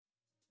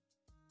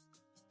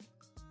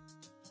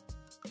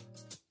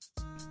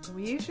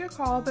We should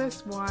call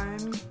this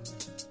one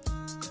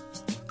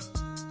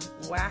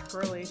whack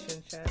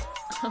relationship.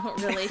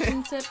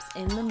 Relationships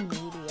in the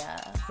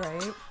media.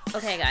 Right?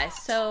 Okay, guys.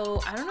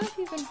 So, I don't know if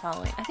you've been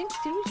following. I think,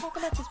 did we talk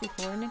about this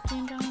before, Nikki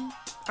and John?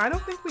 I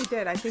don't think we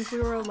did. I think we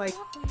were like,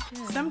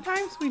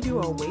 sometimes we do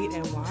a wait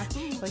and watch,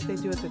 like they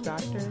do at the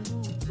doctor.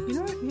 You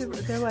know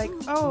what? They're like,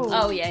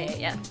 Oh,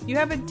 yeah. you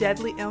have a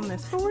deadly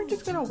illness, but we're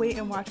just going to wait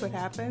and watch what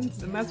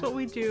happens. And that's what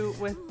we do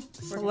with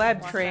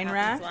Celeb Train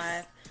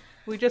Wreck.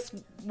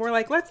 We're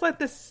like, let's let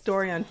this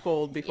story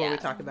unfold before we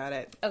talk about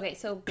it. Okay,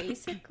 so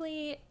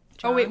basically...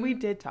 John, we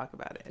did talk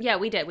about it. Yeah,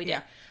 we did.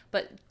 Yeah.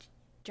 But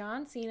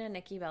John Cena and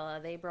Nikki Bella,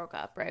 they broke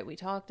up, right? We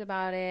talked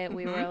about it. Mm-hmm.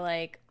 We were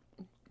like,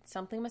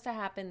 something must have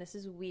happened. This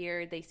is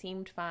weird. They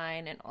seemed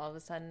fine. And all of a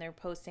sudden, they're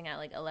posting at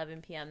like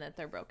 11 p.m. that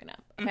they're broken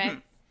up. Okay? Mm-hmm.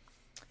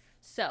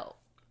 So,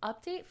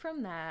 update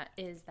from that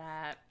is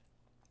that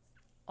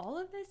all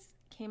of this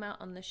came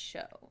out on the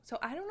show. So,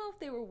 I don't know if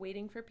they were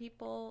waiting for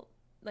people,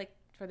 like,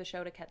 for the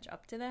show to catch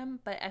up to them.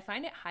 But I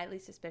find it highly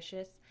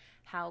suspicious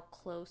how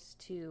close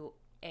to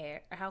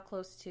air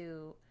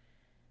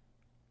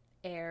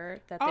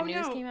that the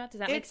news came out. Does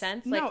that make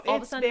sense? Like all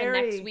of a sudden the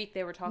next week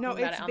they were talking about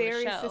it on the show. No,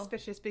 it's very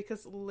suspicious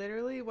because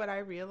literally what I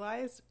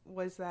realized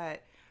was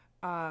that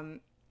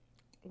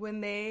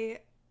when they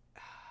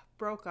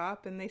broke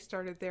up and they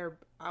started their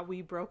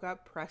We Broke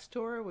Up press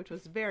tour, which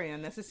was very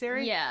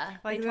unnecessary. Yeah.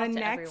 Like the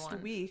next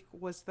week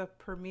was the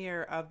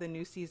premiere of the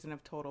new season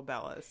of Total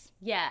Bellas.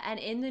 Yeah, and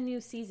in the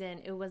new season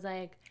it was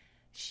like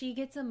Nikki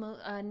gets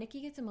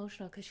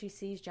emotional because she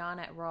sees John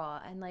at Raw,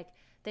 and like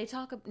they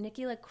talk.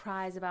 Nikki like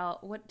cries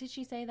about, what did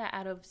she say, that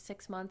out of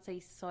 6 months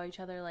they saw each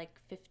other like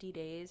 50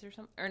 days or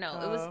something? Or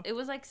no, it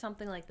was like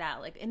something like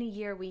that. Like in a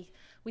year we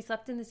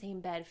slept in the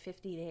same bed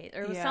 50 days,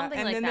 or it was something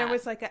like that. And then there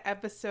was like an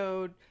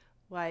episode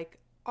like,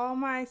 all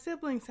my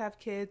siblings have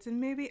kids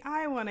and maybe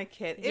I want a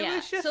kid. It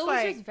was just so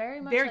like it was just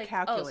very much like,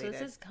 calculated. Oh,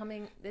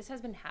 so this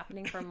has been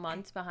happening for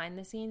months behind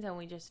the scenes and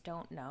we just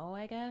don't know,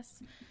 I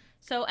guess.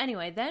 So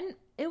anyway, then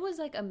it was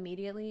like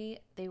immediately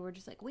they were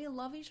just like, we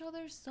love each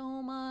other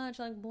so much,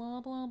 like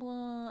blah, blah,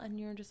 blah. And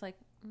you're just like,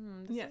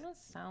 this doesn't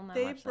sound that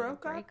much like a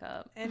breakup. They broke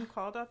up and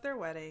called off their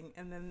wedding.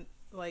 And then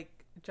like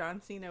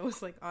John Cena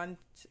was like on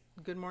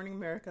Good Morning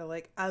America,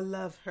 like, I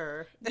love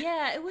her.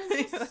 Yeah, it was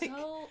just like,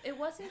 it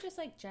wasn't just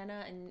like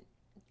Jenna and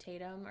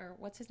Tatum, or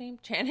what's his name?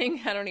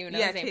 Channing? I don't even know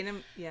his name.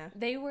 Tatum, yeah.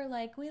 They were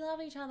like, we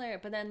love each other.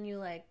 But then you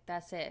like,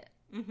 that's it.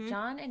 Mm-hmm.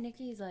 John and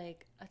Nikki's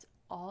like, that's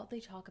all they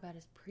talk about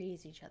is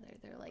praise each other.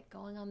 They're like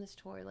going on this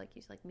tour, like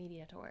you said, like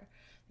media tour.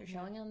 They're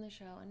showing on the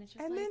show, and it's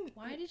just and like, then,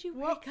 why did you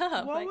break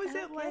up? What was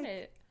it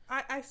like?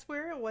 I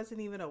swear it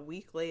wasn't even a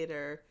week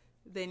later.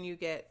 Then you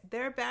get,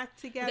 they're back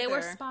together. They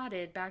were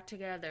spotted back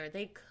together.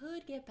 They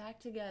could get back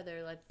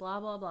together, like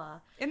blah, blah, blah.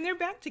 And they're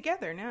back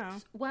together now.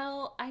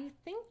 Well, I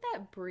think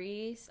that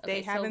Bree... Okay,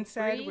 they haven't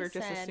said, we're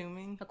just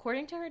assuming.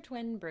 According to her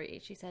twin, Bree,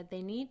 she said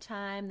they need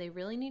time. They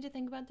really need to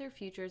think about their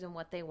futures and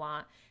what they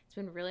want. It's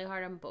been really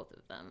hard on both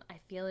of them. I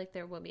feel like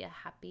there will be a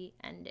happy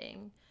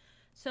ending.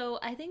 So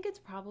I think it's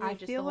probably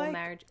just the whole like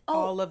marriage.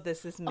 All of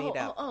this is made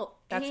up.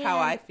 That's how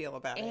I feel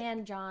about it.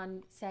 And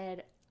John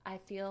said, I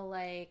feel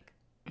like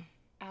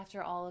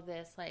after all of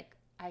this, like,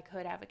 I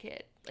could have a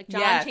kid. Like,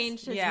 John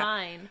changed his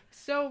mind.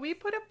 So we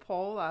put a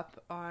poll up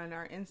on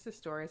our Insta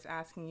stories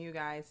asking you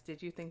guys,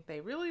 did you think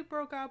they really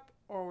broke up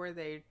or were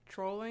they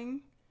trolling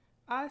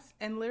us?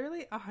 And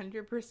literally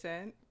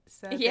 100%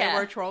 said they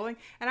were trolling.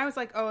 And I was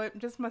like, oh, it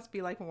just must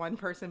be like one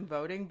person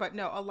voting. But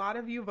no, a lot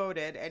of you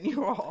voted and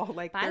you were all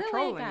like, they're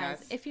trolling us. By the way,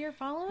 guys, if you're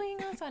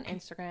following us on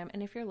Instagram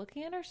and if you're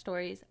looking at our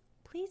stories,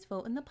 please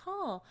vote in the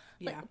poll.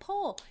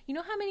 Poll. You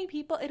know how many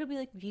people? It'll be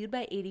like viewed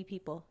by 80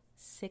 people.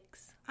 6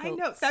 votes. I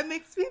know. That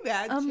makes me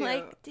mad, too. I'm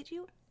like, did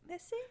you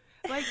miss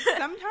it? Like,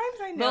 sometimes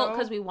I know. Vote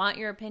because we want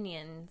your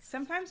opinions.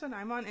 Sometimes when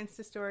I'm on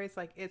Insta stories,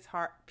 like, it's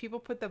hard. People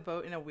put the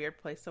vote in a weird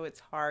place, so it's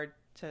hard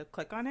to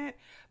click on it.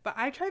 But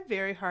I try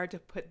very hard to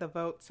put the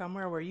vote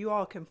somewhere where you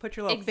all can put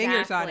your little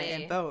fingers on it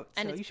and vote.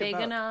 And so it's big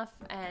enough.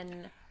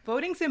 And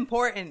voting's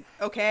important,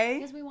 okay?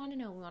 Because we want to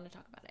know. We want to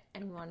talk about it.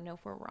 And we want to know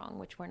if we're wrong,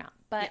 which we're not.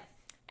 But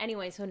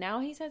anyway, so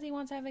now he says he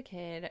wants to have a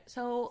kid.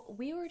 So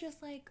we were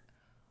just like,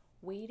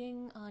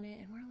 waiting on it,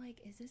 and we're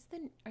like,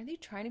 are they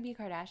trying to be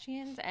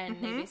Kardashians? And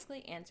they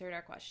basically answered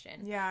our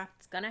question. Yeah,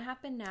 it's gonna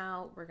happen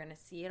now. We're gonna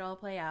see it all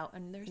play out,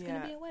 and there's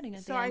gonna be a wedding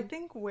at the end. So I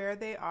think where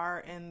they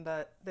are in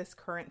this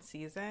current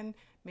season,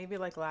 maybe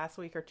like last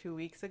week or 2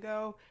 weeks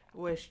ago,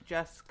 was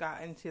just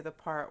gotten to the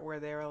part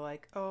where they were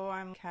like, oh,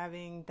 I'm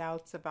having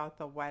doubts about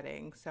the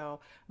wedding. So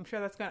I'm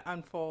sure that's gonna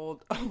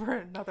unfold over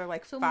another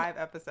 5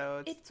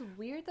 episodes. It's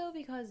weird though,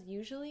 because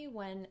usually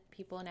when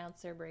people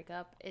announce their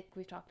breakup,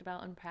 we've talked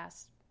about in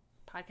past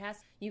podcasts,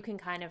 you can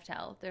kind of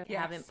tell they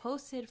haven't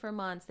posted for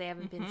months, they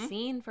haven't been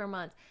seen for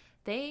months.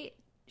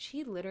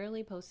 she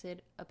literally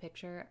posted a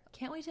picture,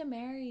 "Can't wait to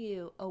marry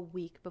you," a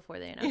week before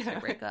they announced their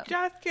breakup.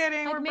 Just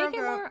kidding. Like, we're make broke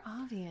it up. more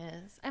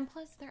obvious. And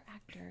plus, they're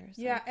actors.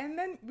 Yeah, like, and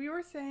then we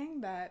were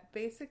saying that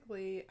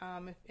basically,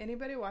 if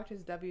anybody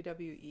watches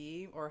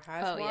WWE or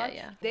has watched,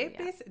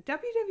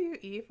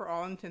 WWE, for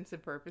all intents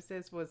and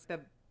purposes, was the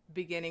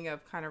beginning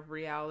of kind of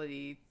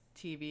reality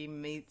TV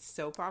meets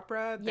soap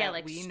opera that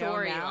like we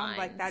know now. lines.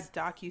 Like that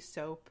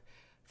docu-soap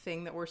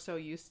thing that we're so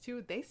used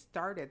to. They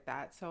started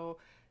that. So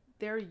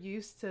they're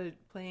used to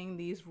playing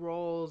these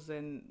roles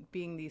and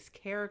being these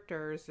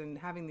characters and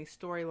having these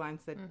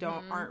storylines that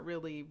aren't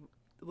really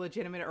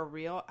legitimate or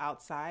real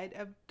outside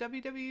of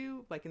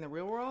WWE, like in the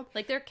real world.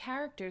 Like their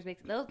characters,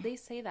 they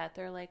say that.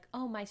 They're like,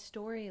 oh, my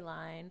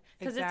storyline.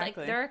 Because Exactly. it's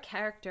like they're a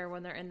character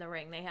when they're in the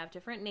ring. They have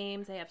different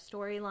names. They have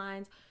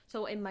storylines.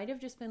 So it might have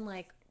just been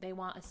like they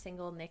want a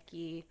single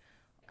Nikki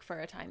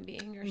for a time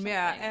being or something.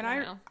 Yeah,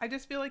 and I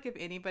just feel like if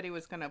anybody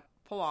was going to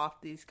pull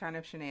off these kind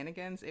of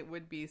shenanigans, it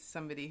would be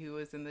somebody who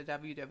was in the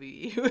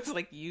WWE who was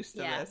like used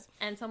to this.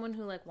 And someone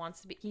who like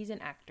wants to be, he's an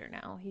actor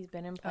now. He's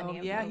been in plenty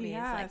of movies. He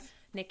has. Like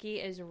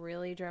Nikki is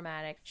really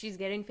dramatic. She's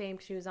getting fame.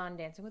 She was on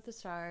Dancing with the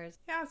Stars.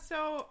 Yeah,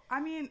 so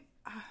I mean,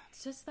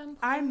 it's just them.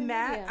 I'm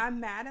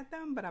mad at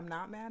them, but I'm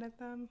not mad at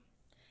them.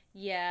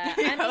 Yeah,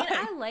 I mean,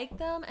 I like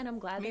them, and I'm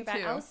glad they're back.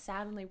 Too. I was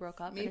sad when they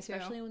broke up, and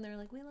especially when they're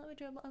like, "We love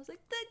each other." I was like,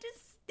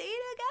 "Just stay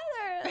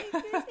together,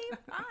 like you're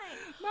fine."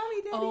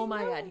 Mommy, Daddy, oh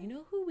my God, you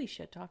know who we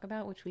should talk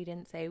about, which we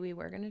didn't say we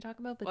were going to talk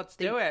about, but let's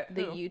do it.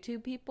 The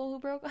YouTube people who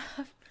broke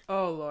up.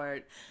 Oh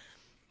Lord.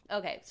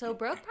 Okay, so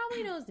Brooke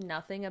probably knows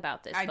nothing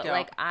about this, but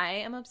like I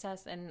am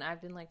obsessed, and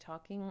I've been like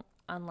talking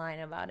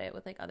online about it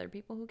with like other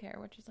people who care,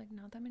 which is like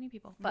not that many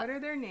people. But, what are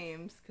their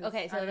names?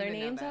 Okay, so their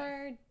names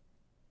are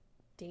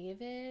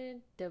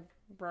David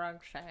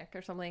Dobrogshek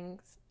or something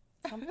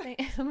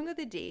with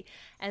a D,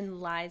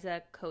 and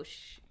Liza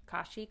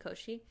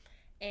Koshy.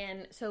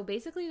 And so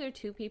basically they're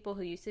two people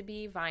who used to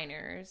be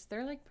Viners.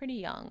 They're like pretty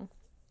young.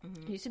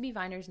 Mm-hmm. Used to be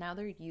Viners, now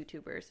they're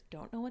YouTubers.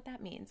 Don't know what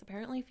that means.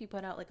 Apparently if you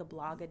put out like a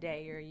blog a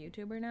day, you're a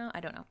YouTuber now.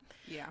 I don't know.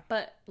 Yeah.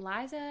 But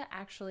Liza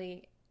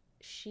actually,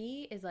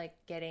 she is like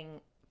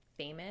getting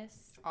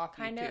famous. Off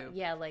kind YouTube. of.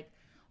 Yeah, like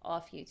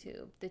off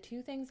YouTube. The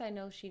two things I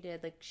know she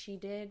did, like she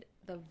did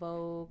the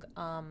Vogue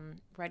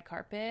red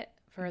carpet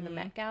for the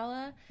Met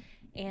Gala,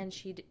 and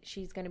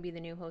she's going to be the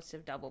new host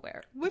of Double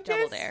Dare. Which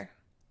Double is Dare.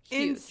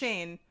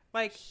 Insane.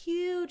 Like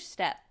huge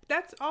step.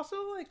 That's also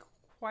like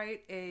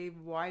quite a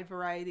wide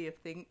variety of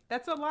things.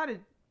 That's a lot of,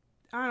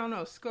 I don't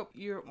know, scope.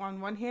 You're on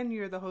one hand,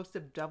 you're the host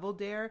of Double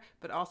Dare,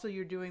 but also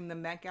you're doing the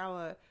Met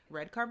Gala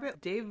red carpet.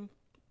 Dave,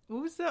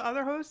 who was the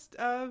other host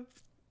of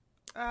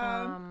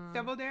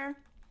Double Dare?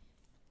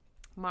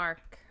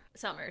 Mark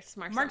Summers.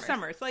 Like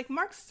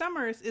Mark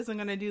Summers isn't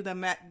going to do the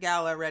Met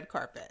Gala red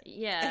carpet.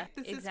 Yeah,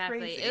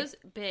 exactly. It was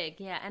big.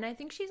 Yeah, and I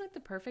think she's like the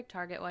perfect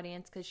target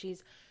audience because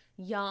she's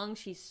young,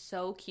 she's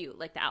so cute.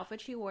 Like the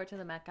outfit she wore to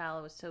the Met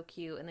Gala was so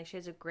cute, and like she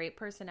has a great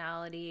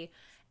personality,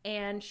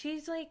 and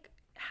she's like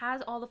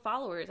has all the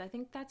followers. I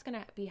think that's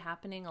gonna be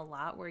happening a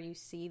lot where you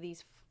see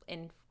these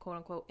in quote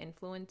unquote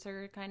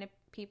influencer kind of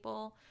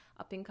people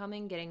up and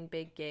coming getting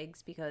big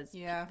gigs because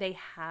they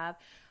have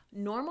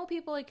normal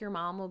people like your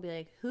mom will be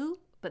like, who?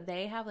 But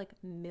they have like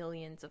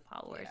millions of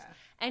followers. Yeah.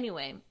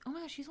 Anyway, oh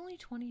my gosh, she's only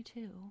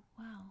 22.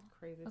 Wow.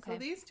 Crazy. Okay. So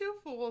these two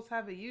fools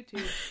have a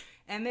YouTube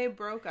and they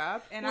broke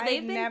up. And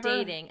they've been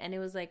dating, and it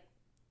was like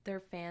their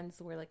fans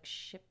were like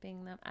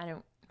shipping them.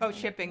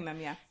 Shipping them,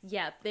 yeah.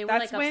 Yeah, they were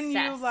That's like when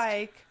obsessed. You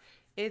like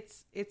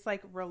it's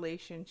like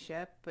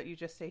relationship, but you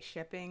just say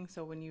shipping.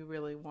 So when you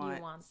really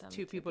want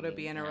two people to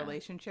be in a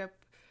relationship,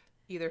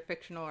 either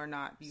fictional or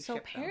not, you so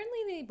ship apparently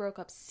them. They broke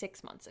up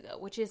 6 months ago,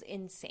 which is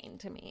insane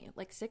to me.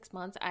 Like 6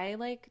 months, I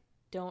like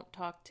don't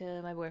talk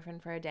to my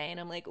boyfriend for a day, and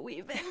I'm like,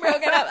 we've been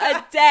broken up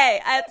a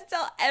day. I have to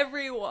tell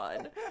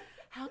everyone.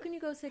 How can you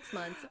go 6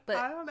 months? But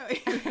I don't know.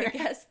 I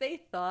guess they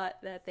thought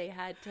that they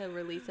had to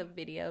release a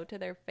video to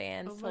their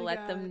fans to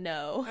let them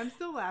know. I'm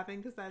still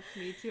laughing because that's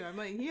me too. I'm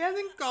like, he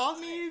hasn't called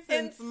me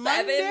since in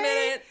Monday, 7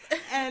 minutes,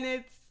 and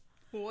it's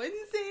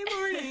Wednesday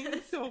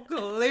morning, so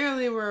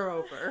clearly we're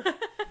over.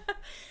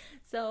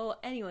 So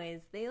anyways,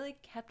 they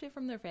like kept it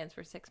from their fans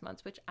for 6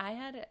 months, which I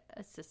had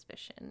a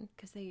suspicion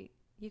because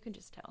you can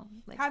just tell.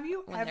 Like, have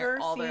you ever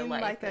seen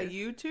like a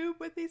YouTube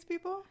with these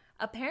people?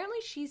 Apparently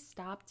she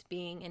stopped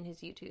being in his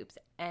YouTubes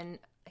and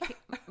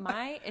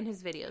in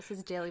his videos,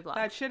 his daily vlog.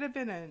 That should have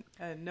been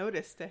a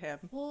notice to him.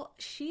 Well,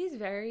 she's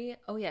very,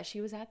 she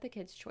was at the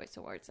Kids' Choice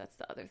Awards. That's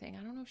the other thing.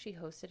 I don't know if she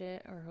hosted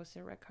it or hosted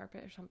a red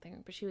carpet or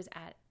something, but she was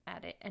at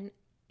it. And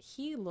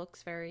he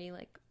looks very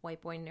like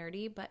white boy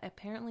nerdy, but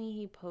apparently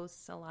he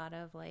posts a lot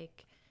of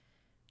like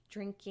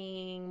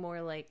drinking,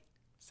 more like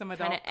some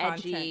adult kind of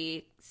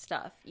edgy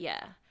stuff.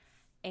 Yeah.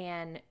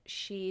 And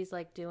she's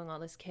like doing all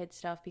this kid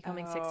stuff,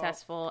 becoming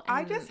successful. And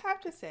I just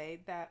have to say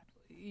that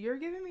you're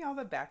giving me all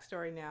the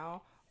backstory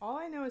now. All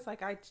I know is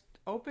like I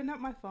opened up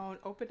my phone,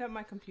 opened up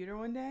my computer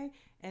one day,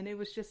 and it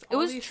was just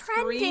all these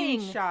trending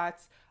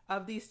screenshots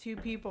of these two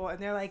people, and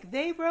they're like,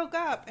 they broke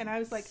up, and I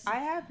was like, I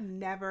have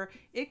never.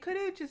 It could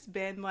have just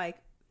been like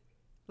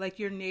like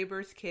your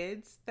neighbor's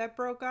kids that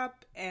broke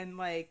up, and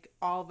like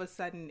all of a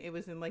sudden it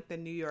was in like the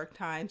New York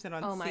Times and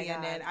on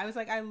CNN. God. I was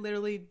like, I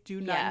literally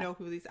do not know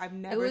who these. I've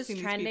never seen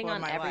these people in my life. It was trending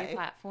on every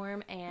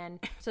platform, and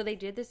so they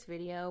did this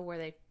video where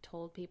they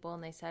told people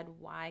and they said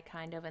why,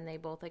 kind of, and they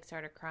both like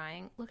started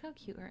crying. Look how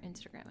cute her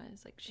Instagram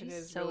is. Like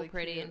she's so really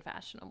pretty and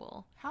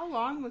fashionable. How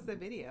long was the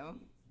video?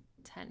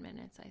 10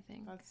 minutes, I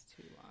think. That's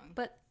too long.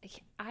 But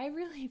I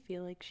really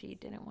feel like she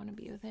didn't want to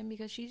be with him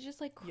because she's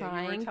just like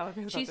crying.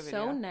 She's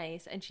so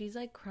nice and she's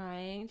like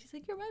crying. She's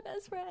like, you're my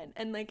best friend.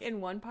 And like in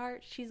one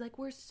part, she's like,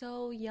 we're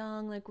so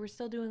young. Like we're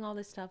still doing all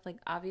this stuff. Like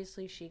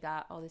obviously she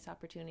got all this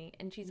opportunity.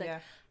 And she's like,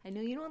 I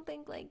know you don't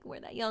think like we're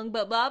that young,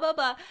 but blah, blah,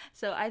 blah.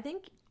 So I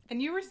think.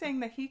 And you were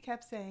saying that he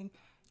kept saying,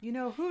 you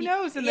know, who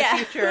knows in the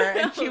future?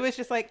 And she was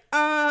just like,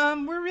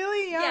 we're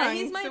really young. Yeah,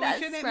 he's my best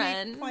we shouldn't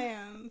friend. Make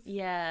plans.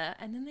 Yeah,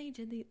 and then they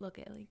did look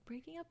at like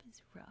breaking up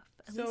is rough.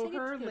 At so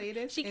her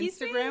latest she keeps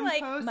Instagram being,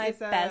 like, post my is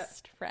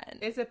best friend.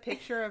 It's a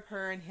picture of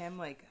her and him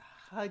like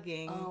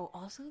hugging. Oh,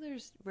 also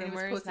there's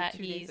rumors that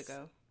he's 2 days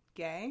ago.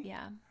 Gay.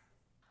 Yeah.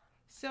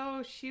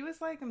 So she was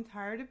like, I'm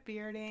tired of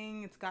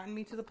bearding. It's gotten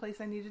me to the place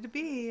I needed to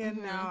be.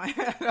 And now I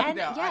don't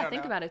know.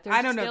 Think about it.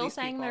 They're still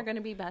saying they're going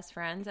to be best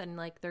friends and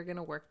like they're going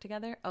to work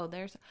together.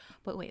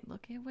 But wait,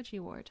 look at what she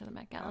wore to the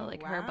Met Gala.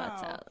 Her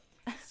butt's out.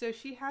 So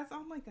she has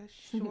on like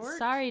a short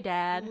Sorry,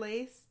 Dad.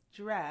 lace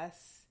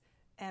dress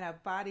and a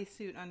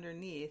bodysuit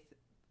underneath.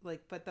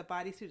 Like, but the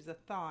bodysuit is a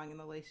thong and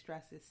the lace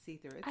dress is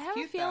see-through. It's I have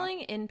cute, a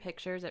feeling in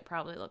pictures it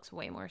probably looks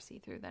way more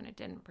see-through than it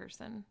did in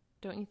person.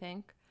 Don't you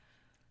think?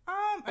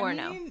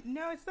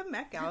 No, it's the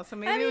Met Gala, so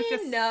maybe it was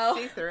just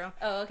see-through.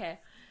 Oh, okay.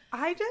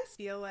 I just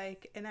feel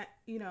like, and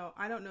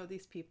I don't know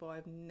these people.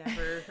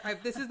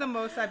 This is the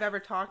most I've ever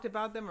talked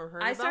about them or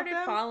heard about them. I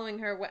started following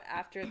her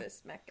after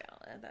this Met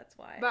Gala. That's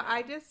why. But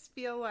I just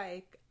feel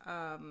like,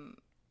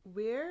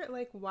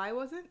 why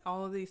wasn't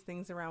all of these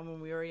things around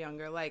when we were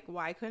younger? Like,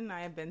 why couldn't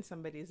I have been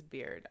somebody's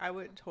beard? I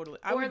would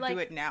do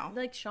it now.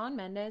 Like, Shawn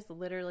Mendes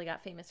literally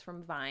got famous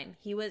from Vine.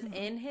 He was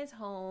in his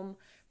home,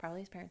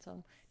 probably his parents'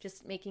 home,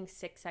 just making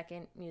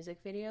 6-second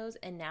music videos,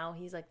 and now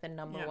he's like the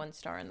number one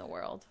star in the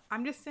world.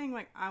 I'm just saying,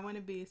 like, I want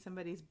to be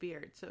somebody's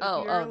beard. So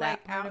if you're like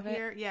out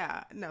here,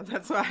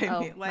 that's what I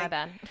mean. Like, my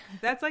bad.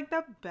 That's like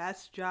the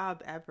best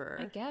job ever.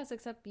 I guess,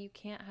 except you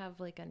can't have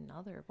like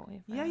another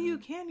boyfriend. Yeah, you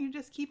can. You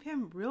just keep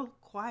him real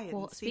quiet.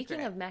 Well, and secret.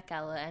 Speaking of Met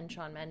Gala and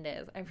Shawn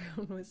Mendes,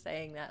 everyone was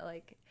saying that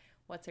like,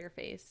 what's her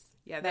face?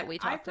 Yeah, that we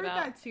talked about.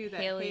 I've heard that too.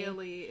 That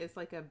Haley is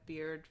like a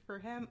beard for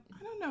him.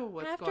 I don't know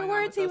what's Afterwards, going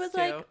on with he those was two.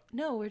 like,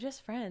 "No, we're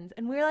just friends,"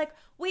 and we were like,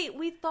 "Wait,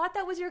 we thought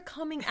that was your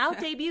coming out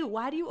debut.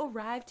 Why do you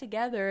arrive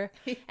together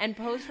and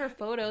pose for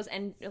photos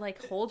and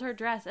like hold her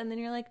dress?" And then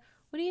you're like,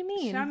 "What do you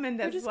mean? Shawn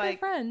Mendes we're just like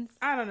good friends."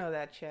 I don't know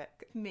that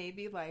chick.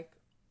 Maybe like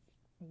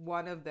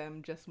one of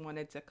them just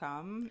wanted to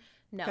come.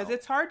 No, because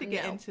it's hard to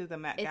get into the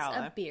Met Gala. It's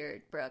a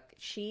beard, Brooke.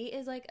 She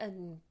is like a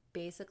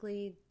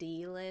basically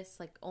D-list,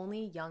 like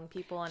only young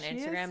people on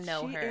Instagram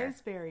know her. She is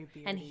very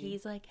beardy. And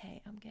he's like,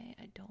 hey, I'm gay.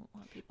 I don't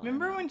want people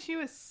Remember when she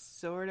was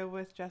sort of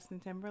with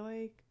Justin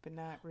Timberlake, but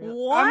not really?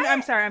 What?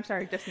 I'm sorry,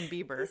 Justin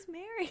Bieber. He's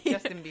married.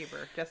 Justin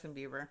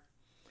Bieber.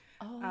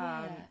 Oh,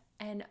 yeah.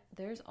 And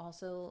there's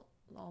also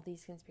all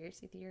these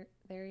conspiracy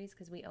theories,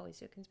 because we always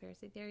do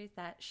conspiracy theories,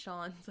 that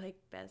Shawn's like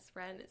best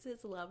friend is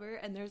his lover.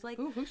 And there's like...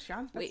 Ooh, who's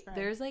Shawn's best friend?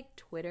 There's like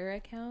Twitter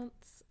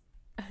accounts...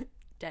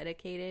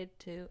 dedicated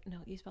to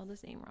you spelled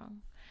his name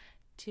wrong,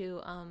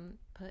 to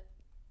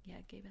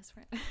gay best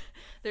friend.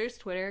 There's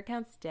Twitter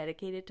accounts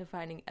dedicated to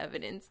finding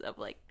evidence of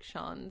like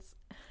Shawn's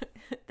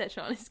that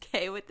Shawn is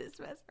gay with his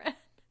best friend.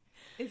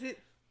 Is it?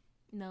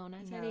 No,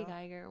 not Teddy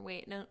Geiger.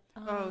 Wait, no.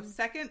 The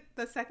second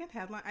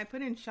headline I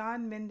put in: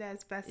 Shawn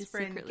Mendes best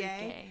friend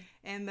gay,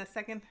 and the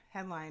second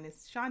headline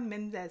is: Shawn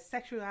Mendes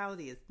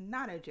sexuality is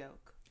not a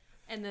joke.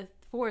 And the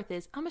fourth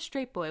is: I'm a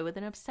straight boy with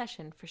an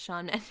obsession for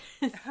Shawn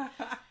Mendes.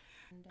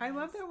 I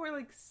love that we're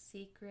like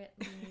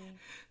secretly.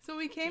 So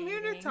we came here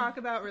to talk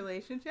about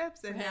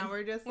relationships, and now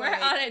we're just we're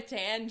on a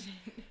tangent.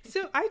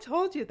 So I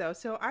told you though.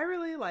 So I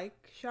really like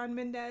Shawn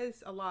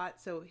Mendes a lot.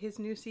 So his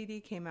new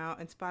CD came out,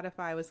 and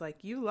Spotify was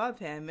like, "You love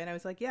him," and I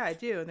was like, "Yeah, I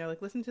do." And they're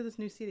like, "Listen to this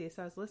new CD."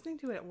 So I was listening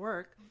to it at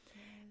work,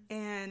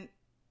 and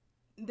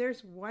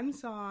there's one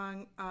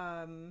song.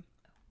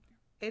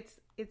 It's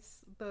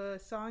the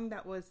song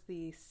that was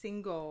the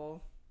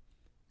single.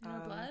 No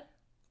Blood.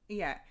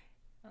 Yeah.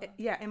 Oh.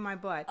 Yeah, In My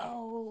Blood.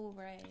 Oh,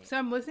 right. So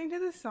I'm listening to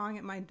this song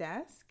at my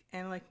desk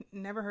and like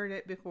never heard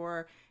it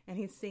before, and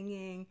he's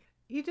singing.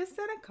 He just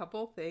said a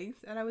couple things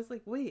and I was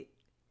like, wait,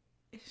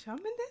 is Shawn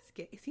Mendes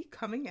gay? Is he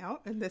coming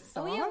out in this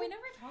song? Oh yeah, we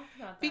never talked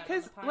about that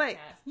because on the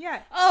podcast.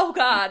 like Oh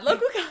God,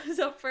 look what comes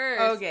up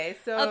first. Okay,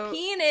 so a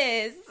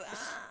penis.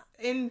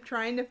 In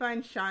trying to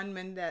find Shawn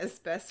Mendes'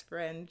 best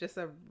friend, just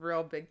a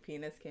real big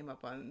penis came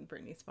up on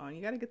Brittany's phone.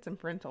 You got to get some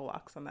parental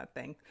locks on that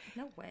thing.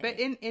 No way. But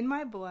in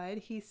My Blood,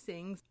 he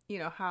sings,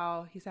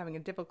 how he's having a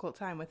difficult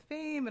time with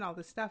fame and all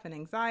this stuff and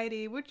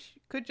anxiety, which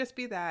could just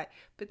be that.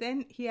 But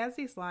then he has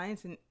these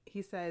lines and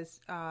he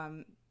says,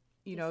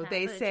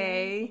 they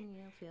say...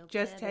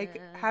 Just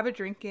have a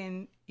drink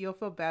and you'll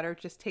feel better.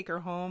 Just take her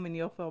home and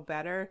you'll feel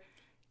better.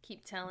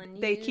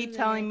 They keep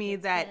telling me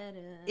that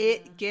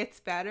it gets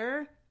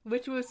better,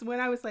 which was when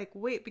I was like,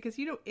 wait, because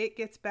it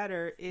gets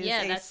better is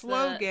a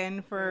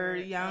slogan for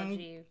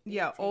young,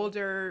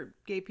 older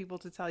gay people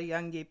to tell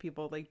young gay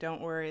people, like,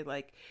 don't worry,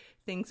 like,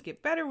 things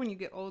get better when you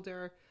get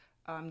older.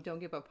 Don't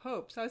give up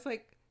hope. So I was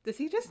like, does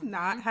he just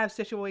not have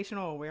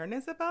situational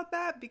awareness about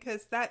that?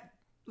 Because that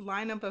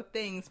lineup of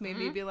things made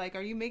me be like,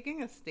 are you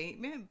making a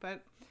statement?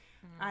 But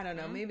I don't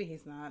know. Maybe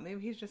he's not.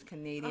 Maybe he's just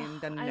Canadian,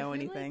 doesn't know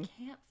anything.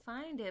 I can't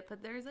find it,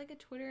 but there's like a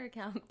Twitter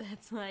account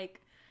that's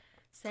like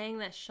saying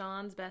that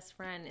Sean's best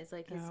friend is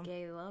like his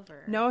gay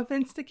lover. No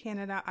offense to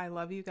Canada. I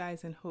love you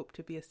guys and hope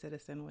to be a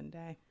citizen one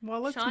day.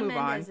 Well, let's Shawn move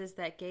on. Mendes is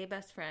that gay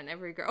best friend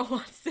every girl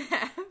wants to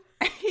have.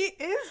 He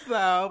is,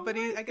 though, but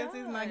I guess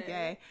he's not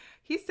gay.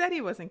 He said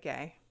he wasn't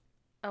gay.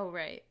 Oh,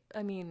 right.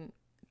 I mean,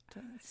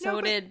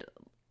 did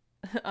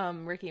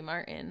Ricky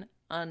Martin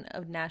on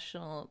a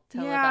national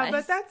televised. Yeah,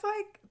 but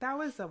that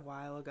was a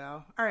while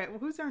ago. All right, well,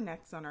 who's our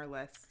next on our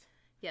list?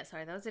 Yeah,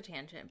 sorry, that was a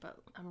tangent, but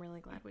I'm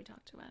really glad we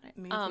talked about it.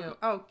 Me too.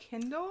 Oh,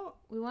 Kendall.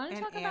 We want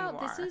to talk about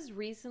this is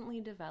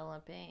recently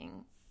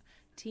developing.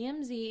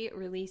 TMZ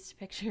released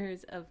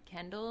pictures of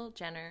Kendall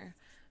Jenner,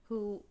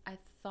 who I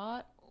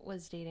thought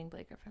was dating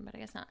Blake Griffin, but I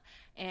guess not.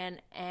 And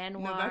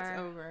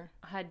Anwar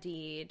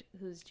Hadid,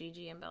 who's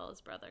Gigi and Bella's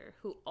brother,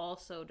 who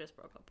also just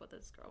broke up with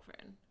his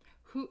girlfriend.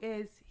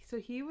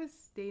 He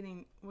was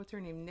dating, what's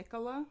her name?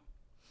 Nicola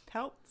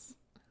Peltz?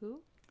 Who?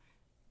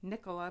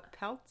 Nicola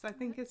Peltz, I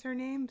think is her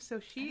name.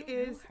 So she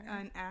is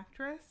an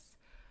actress,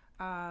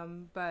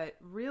 but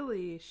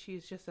really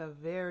she's just a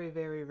very,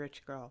 very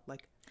rich girl.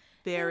 Like,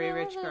 very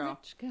rich girl.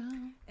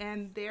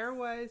 And there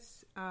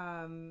was,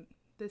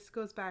 this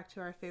goes back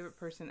to our favorite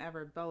person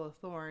ever, Bella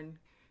Thorne.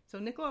 So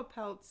Nicola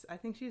Peltz, I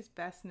think she's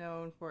best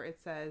known for, it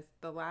says,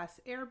 The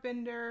Last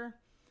Airbender.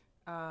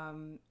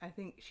 I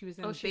think she was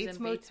in Bates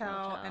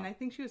Motel, and I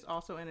think she was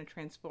also in a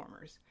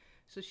Transformers.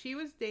 So she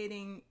was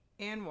dating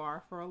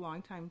Anwar for a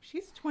long time.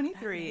 She's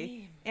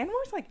 23.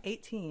 Anwar's like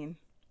 18.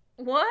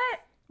 What?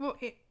 Well,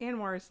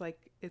 Anwar is like,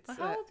 it's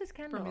how old is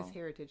Kendall? From his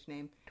heritage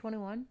name.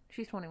 21?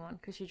 She's 21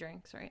 because she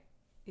drinks, right?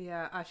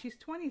 Yeah, she's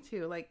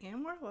 22. Like,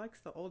 Anwar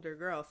likes the older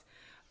girls.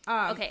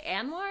 Okay,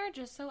 Anwar,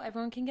 just so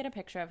everyone can get a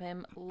picture of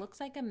him, looks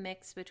like a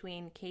mix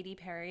between Katy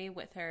Perry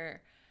with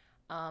her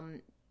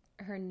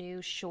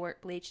new short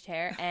bleached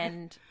hair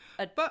and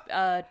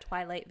a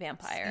Twilight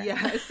vampire.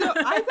 Yeah, so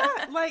I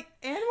thought, like,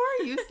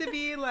 Anwar used to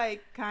be,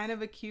 like, kind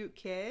of a cute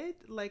kid.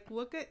 Like,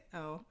 look at,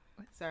 I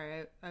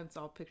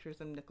saw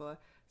pictures of Nicola.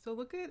 So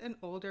look at an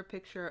older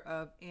picture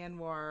of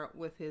Anwar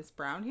with his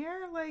brown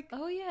hair. Like,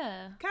 oh,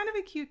 yeah. Kind of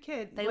a cute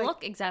kid. They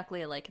look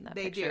exactly alike in that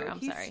picture. Do.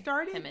 I'm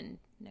sorry. Him and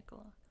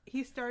Nicola.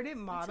 He started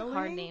modeling. It's a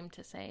hard name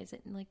to say. Is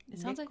it like, it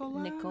sounds like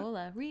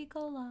Nicola.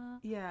 Ricola.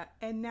 Yeah,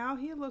 and now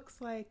he looks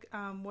like,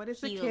 what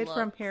is the kid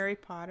from Harry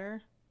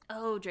Potter?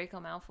 Oh, Draco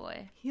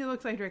Malfoy. He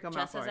looks like Draco Malfoy.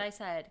 Just as I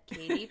said,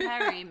 Katy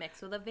Perry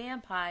mixed with a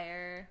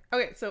vampire.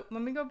 Okay, so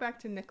let me go back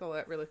to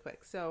Nicola really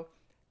quick. So,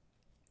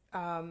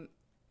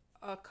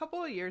 a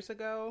couple of years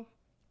ago,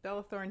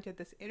 Bella Thorne did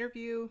this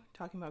interview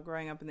talking about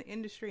growing up in the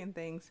industry and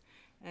things,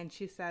 and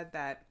she said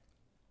that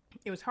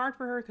it was hard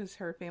for her because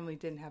her family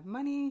didn't have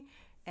money,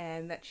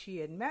 and that she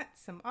had met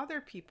some other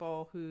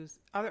people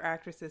other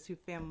actresses whose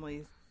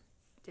families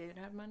did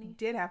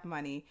have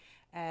money,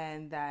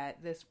 and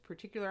that this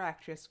particular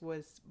actress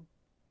was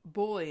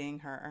bullying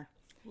her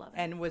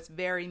and was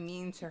very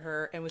mean to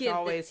her and was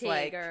always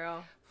like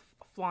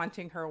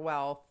flaunting her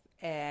wealth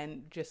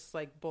and just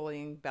like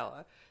bullying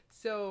Bella.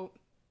 So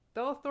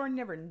Bella Thorne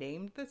never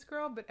named this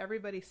girl, but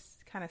everybody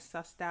kind of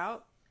sussed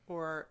out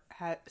or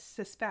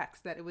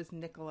suspects that it was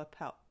Nicola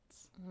Peltz.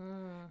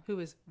 Who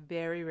is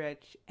very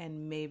rich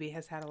and maybe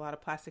has had a lot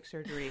of plastic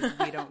surgery.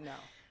 We don't know.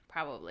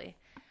 Probably.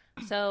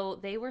 So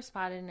they were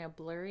spotted in a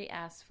blurry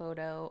ass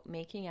photo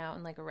making out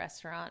in like a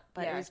restaurant,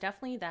 but it was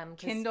definitely them.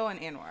 Kendall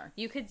and Anwar.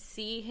 You could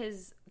see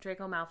his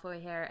Draco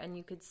Malfoy hair, and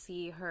you could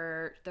see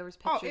her. There was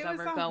pictures of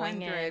her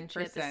going in. She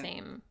had the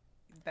same.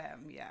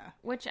 Them, yeah.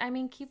 Which, I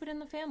mean, keep it in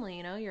the family.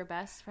 You know, your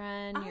best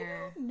friend. I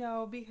don't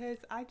know, because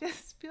I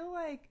just feel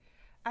like,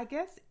 I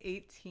guess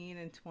 18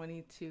 and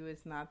 22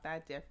 is not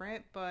that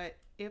different, but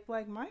if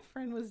like my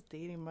friend was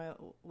dating my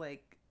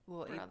like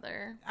little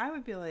brother, I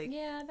would be like,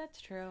 yeah,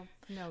 that's true.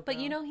 No, but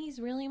you know, he's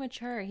really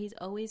mature. He's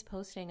always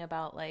posting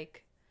about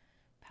like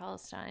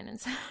Palestine and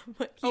stuff.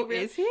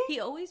 Is he? He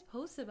always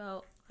posts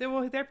about.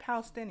 They're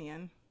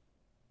Palestinian.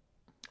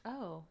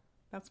 Oh,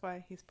 that's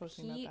why he's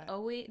posting about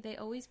that. They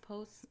always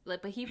post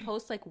like, but he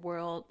posts like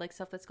world like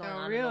stuff that's going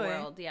on in the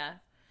world. Yeah.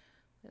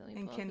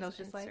 And Kendall's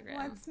just like,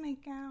 let's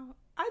make out.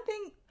 I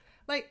think,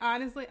 like,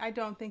 honestly, I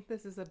don't think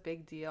this is a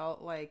big deal.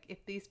 Like,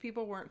 if these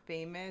people weren't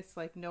famous,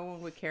 like, no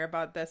one would care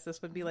about this.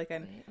 This would be like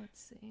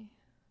let's see.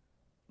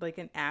 Like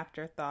an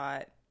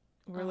afterthought.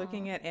 We're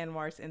looking at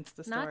Anwar's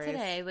Insta stories. Not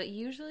today, but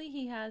usually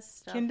he has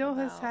stuff. Kendall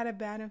has had a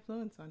bad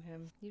influence on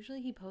him.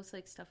 Usually he posts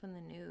like stuff in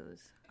the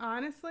news.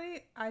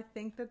 Honestly, I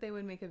think that they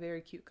would make a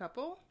very cute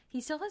couple. He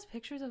still has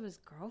pictures of his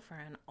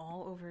girlfriend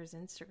all over his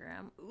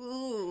Instagram.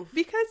 Ooh.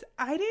 Because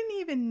I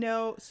didn't even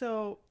know.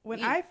 So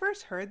when I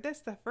first heard this,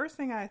 the first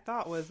thing I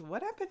thought was,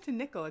 what happened to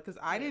Nicola? Because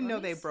I didn't know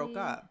they broke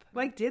up.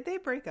 Like, did they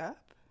break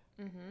up?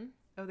 Mm-hmm.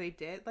 Oh, they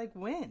did? Like,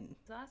 when?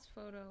 The last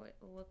photo, it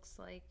looks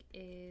like,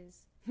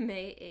 is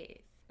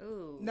May 8th.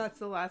 Ooh. That's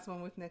the last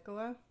one with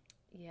Nicola?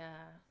 Yeah.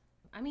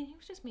 I mean, he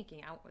was just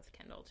making out with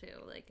Kendall,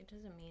 too. Like, it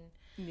doesn't mean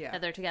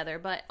that they're together.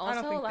 But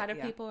also, a lot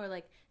of people are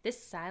like,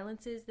 this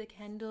silences the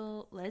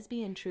Kendall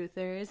lesbian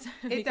truthers.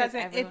 It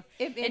doesn't.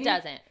 It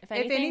doesn't. If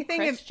anything,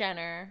 Kris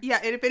Jenner.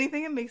 Yeah, if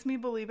anything, it makes me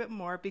believe it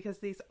more because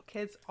these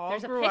kids all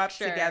grew up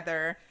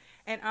together.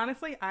 And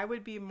honestly, I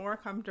would be more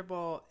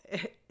comfortable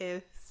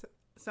if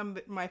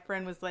my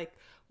friend was like,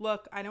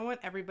 look, I don't want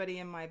everybody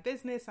in my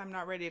business. I'm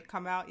not ready to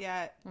come out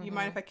yet. Mm-hmm. You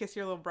mind if I kiss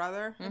your little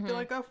brother? I'd be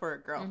like, go for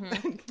it, girl.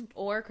 Mm-hmm.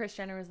 Or Kris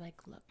Jenner was like,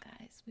 look,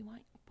 guys, we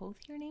want both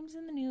your names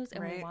in the news,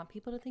 and we want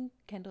people to think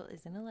Kendall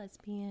isn't a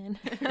lesbian.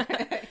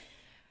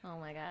 Oh,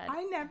 my God.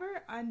 I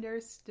never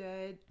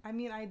understood. I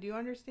mean, I do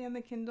understand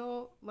the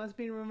Kendall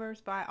lesbian rumors,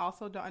 but I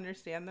also don't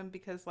understand them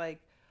because, like,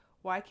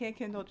 why can't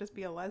Kendall just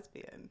be a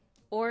lesbian?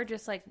 Or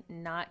just, like,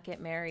 not get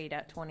married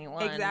at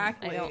 21.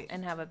 Exactly.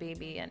 And have a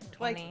baby at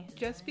 20. Like,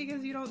 just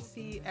because you don't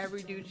see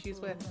every dude she's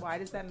with, why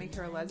does that make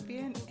her a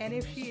lesbian? And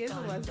if she is a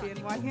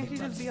lesbian, why can't she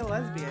just be a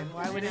lesbian?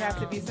 Why would it have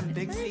to be some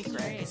big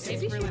secret? It's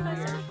really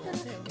weird.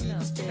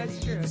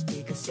 That's true.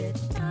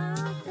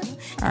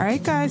 All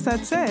right, guys,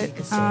 that's it.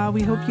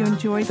 We hope you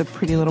enjoyed the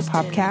Pretty Little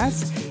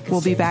Podcast.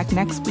 We'll be back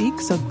next week,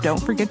 so don't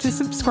forget to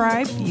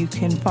subscribe. You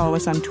can follow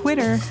us on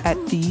Twitter at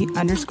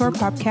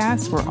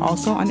 @the_Popcast. We're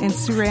also on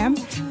Instagram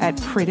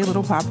at Pretty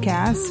Little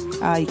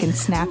Popcast. You can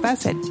snap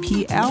us at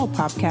PL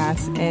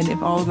Popcast. And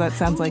if all of that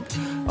sounds like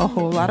a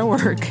whole lot of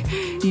work,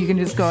 you can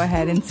just go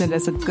ahead and send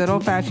us a good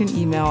old-fashioned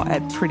email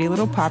at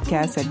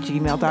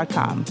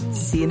prettylittlepopcast@gmail.com.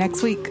 See you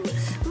next week.